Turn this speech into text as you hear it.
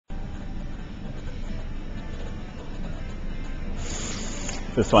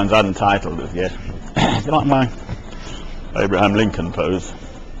This one's untitled as yet. You like my Abraham Lincoln pose?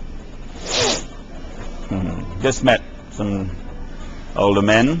 Just met some older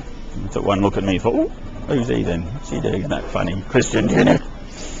men. Took one look at me, thought, oh, who's he then? What's he doing? Isn't that funny? Christian, you know.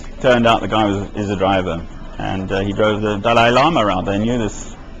 Turned out the guy is a driver, and he drove the Dalai Lama around. They knew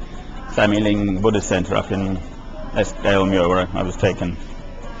this Samye Ling Buddhist Center up in Aylmuir, where I was taken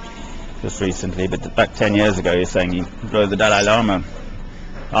just recently. But back 10 years ago, he's saying he drove the Dalai Lama,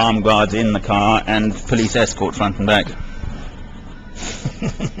 armed guards in the car and police escort front and back.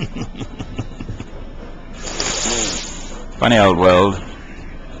 Funny old world.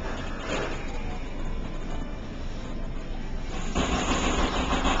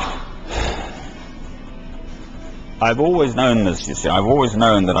 I've always known this, you see. I've always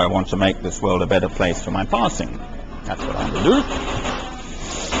known that I want to make this world a better place for my passing. That's what I'm going to do.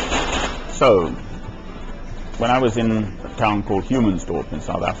 So, when I was in a town called Humansdorp in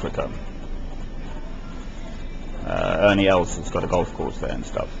South Africa, Ernie Els has got a golf course there and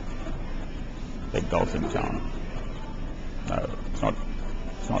stuff. Big golfing town. No, it's not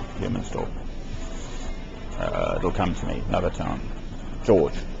Humansdorp. It'll come to me, another town.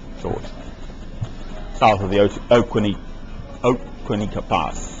 George. South of the Outeniqua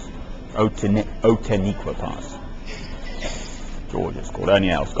Pass. Outeniqua Pass. George is called.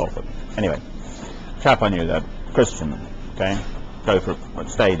 Ernie Els, golfer. Anyway, chap I knew there, Christian, okay? Go for it,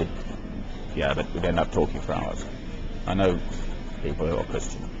 stayed. Yeah, but we'd end up talking for hours. I know people who are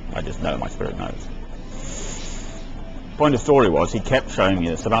Christian. I just know, my spirit knows. Point of story was, he kept showing me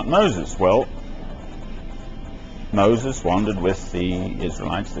this about Moses. Well, Moses wandered with the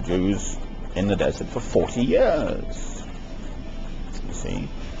Israelites, the Jews, in the desert for 40 years. You see?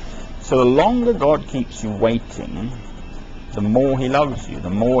 So the longer God keeps you waiting, the more he loves you, the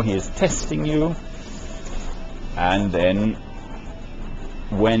more he is testing you, and then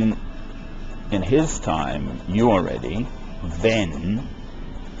when in his time you are ready, then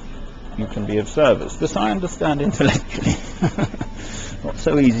you can be of service. This I understand intellectually. Not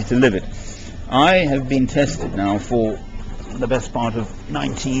so easy to live it. I have been tested now for the best part of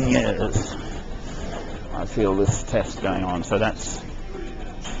 19 years. I feel this test going on, so that's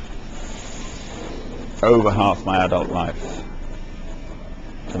over half my adult life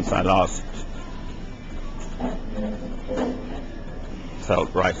since I last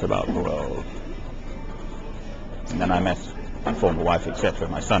felt right about the world. And then I met my former wife, etc.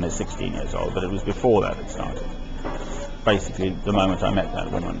 My son is 16 years old, but it was before that it started. Basically, the moment I met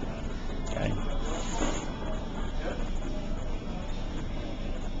that woman. Okay.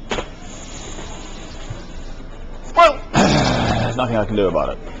 Well, there's nothing I can do about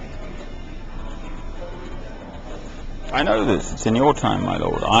it. I know this. It's in your time, my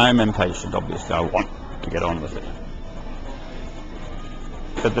Lord. I'm impatient, obviously. I want to get on with it.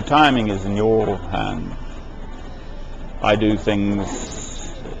 But the timing is in your hand. I do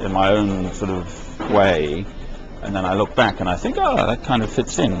things in my own sort of way, and then I look back and I think, oh, that kind of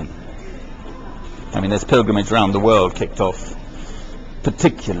fits in. I mean, this pilgrimage around the world kicked off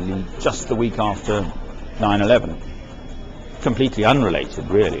particularly just the week after 9/11. Completely unrelated,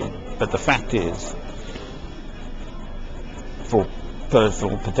 really. But the fact is, for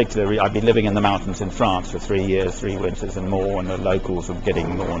personal particular, I've been living in the mountains in France for 3 years, 3 winters and more, and the locals were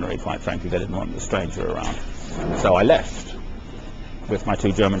getting ornery, quite frankly. They didn't want the stranger around. So I left with my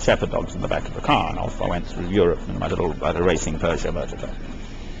 2 German Shepherd dogs in the back of the car, and off I went through Europe in my little racing Persia motor car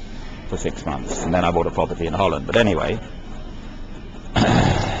for 6 months, and then I bought a property in Holland. But anyway,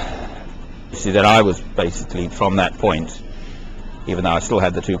 you see that I was basically from that point, even though I still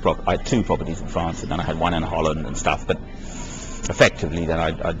had I had 2 properties in France, and then I had 1 in Holland and stuff, but effectively then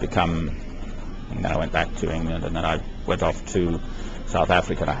I'd become, and then I went back to England, and then I went off to South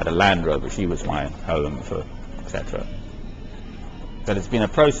Africa, and I had a Land Rover. She was my home for etc. But it's been a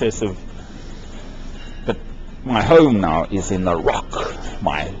process of, but my home now is in the rock.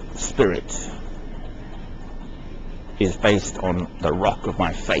 My spirit is based on the rock of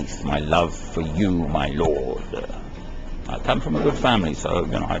my faith, my love for you, my Lord. I come from a good family, so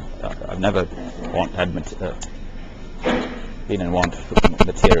you know I've never been in want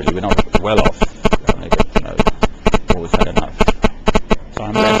materially. We're not well off, but you know, always had enough. So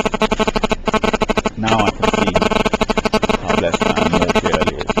I'm blessed. Now I can see how blessed I am more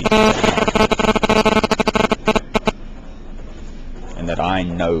clearly as he and that I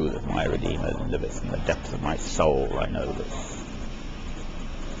know that my Redeemer liveth in the depth of my soul. I know this.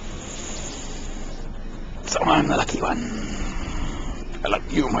 So I'm the lucky one. I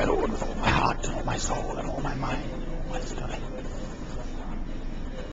love you, my Lord, with all my heart and all my soul and all my mind, all my strength.